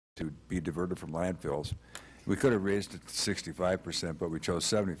to be diverted from landfills. We could have raised it to 65%, but we chose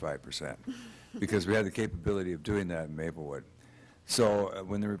 75% because we had the capability of doing that in Maplewood. So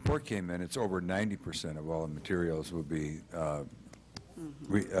when the report came in, it's over 90% of all the materials will be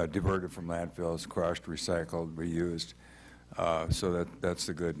diverted from landfills, crushed, recycled, reused. So that's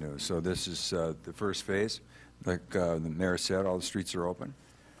the good news. So this is the first phase. Like the mayor said, all the streets are open.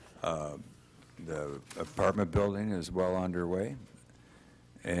 The apartment building is well underway,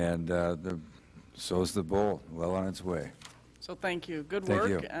 and so is the bowl, well on its way. So thank you. Good Thank work.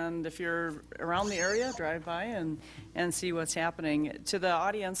 you. And if you're around the area, drive by and see what's happening. To the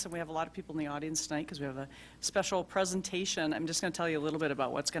audience, and we have a lot of people in the audience tonight because we have a special presentation. I'm just going to tell you a little bit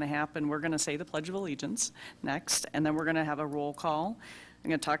about what's going to happen. We're going to say the Pledge of Allegiance next, and then we're going to have a roll call. I'm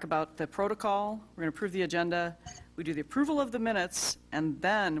going to talk about the protocol. We're going to approve the agenda. We do the approval of the minutes, and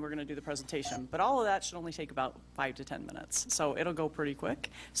then we're going to do the presentation. But all of that should only take about 5 to 10 minutes, so it'll go pretty quick.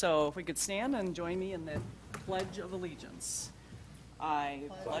 So if we could stand and join me in the Pledge of Allegiance. I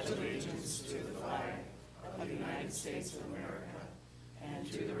pledge allegiance to the flag of the United States of America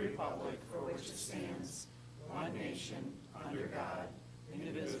and to the republic for which it stands, one nation, under God,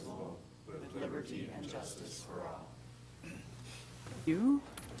 indivisible, with liberty and justice for all. Thank you.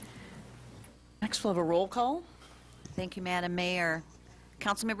 Next, we'll have a roll call. Thank you, Madam Mayor.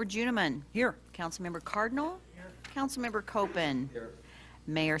 Councilmember Juniman. Here. Councilmember Cardinal. Here. Councilmember Copen. Here.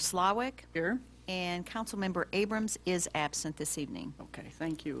 Mayor Slawik. Here. And Councilmember Abrams is absent this evening. Okay,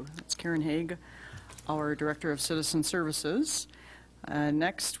 thank you. That's Karen Haig, our Director of Citizen Services.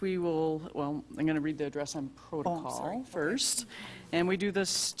 Next, we will, well, I'm going to read the address on protocol first. And we do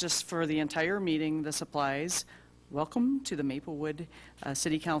this just for the entire meeting. This applies. Welcome to the Maplewood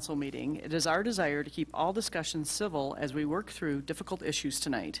City Council meeting. It is our desire to keep all discussions civil as we work through difficult issues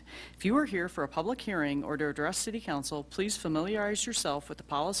tonight. If you are here for a public hearing or to address City Council, please familiarize yourself with the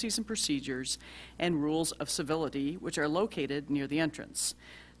policies and procedures and rules of civility which are located near the entrance.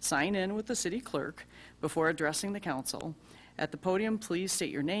 Sign in with the City Clerk before addressing the Council. At the podium, please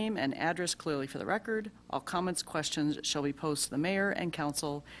state your name and address clearly for the record. All comments, questions shall be posed to the Mayor and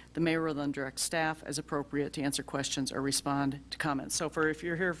Council. The Mayor will then direct staff as appropriate to answer questions or respond to comments. So if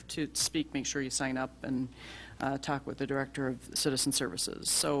you're here to speak, make sure you sign up and talk with the Director of Citizen Services.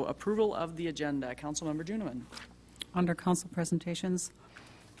 So approval of the agenda. Councilmember Juniman. Under council presentations,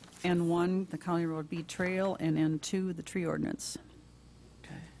 N1, the County Road B Trail, and N2, the tree ordinance.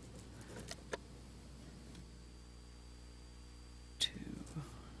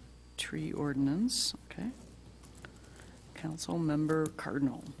 Tree ordinance, okay. Councilmember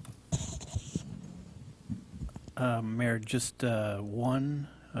Cardinal. Mayor, just one,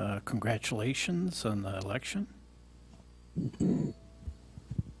 congratulations on the election. Okay,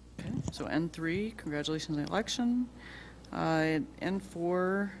 so N3, congratulations on the election.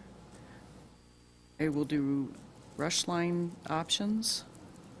 N4, I will do rush line options.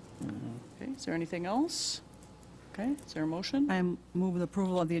 Okay, is there anything else? Okay, is there a motion? I move the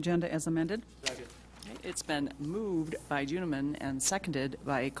approval of the agenda as amended. Second. Okay, it's been moved by Juniman and seconded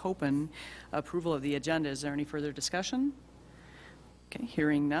by Copen. Approval of the agenda. Is there any further discussion? Okay,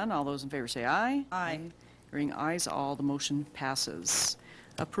 hearing none. All those in favor say aye. Aye. Hearing ayes, all, the motion passes.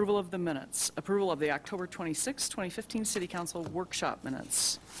 Approval of the minutes. Approval of the October 26, 2015 City Council workshop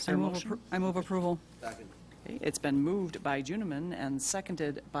minutes. Is there a motion? I move approval. Second. Okay, it's been moved by Juniman and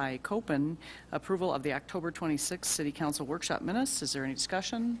seconded by Copen. Approval of the October 26th City Council workshop minutes. Is there any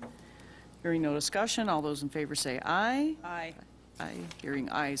discussion? Hearing no discussion, all those in favor say aye. Aye. Aye. Hearing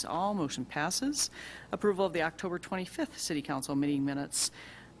ayes, all, motion passes. Approval of the October 25th City Council meeting minutes.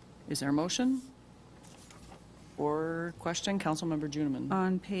 Is there a motion or question? Councilmember Juniman.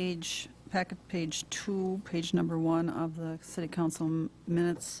 On packet page 2, page number 1 of the City Council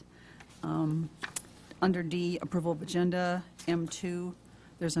minutes, under D, approval of agenda, M2,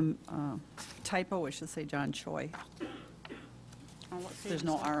 there's a typo, it should say John Choi. There's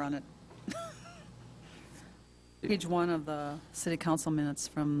no R on it. Page 1 of the City Council minutes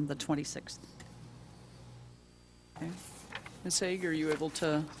from the 26th. Okay. Ms. Haig, are you able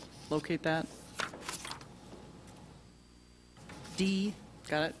to locate that? D.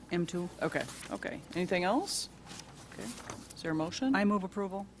 Got it? M2. Okay. Okay. Anything else? Okay. Is there a motion? I move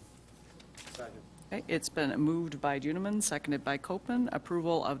approval. Okay. It's been moved by Juniman, seconded by Copen.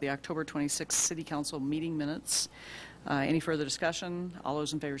 Approval of the October 26th City Council meeting minutes. Any further discussion? All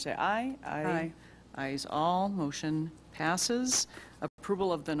those in favor say aye. Aye. Ayes all. Motion passes.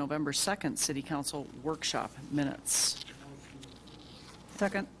 Approval of the November 2nd City Council workshop minutes.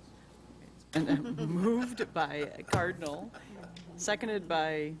 Second. And moved by Cardinal, seconded by,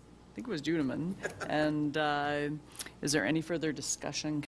 I think it was Juniman. And is there any further discussion,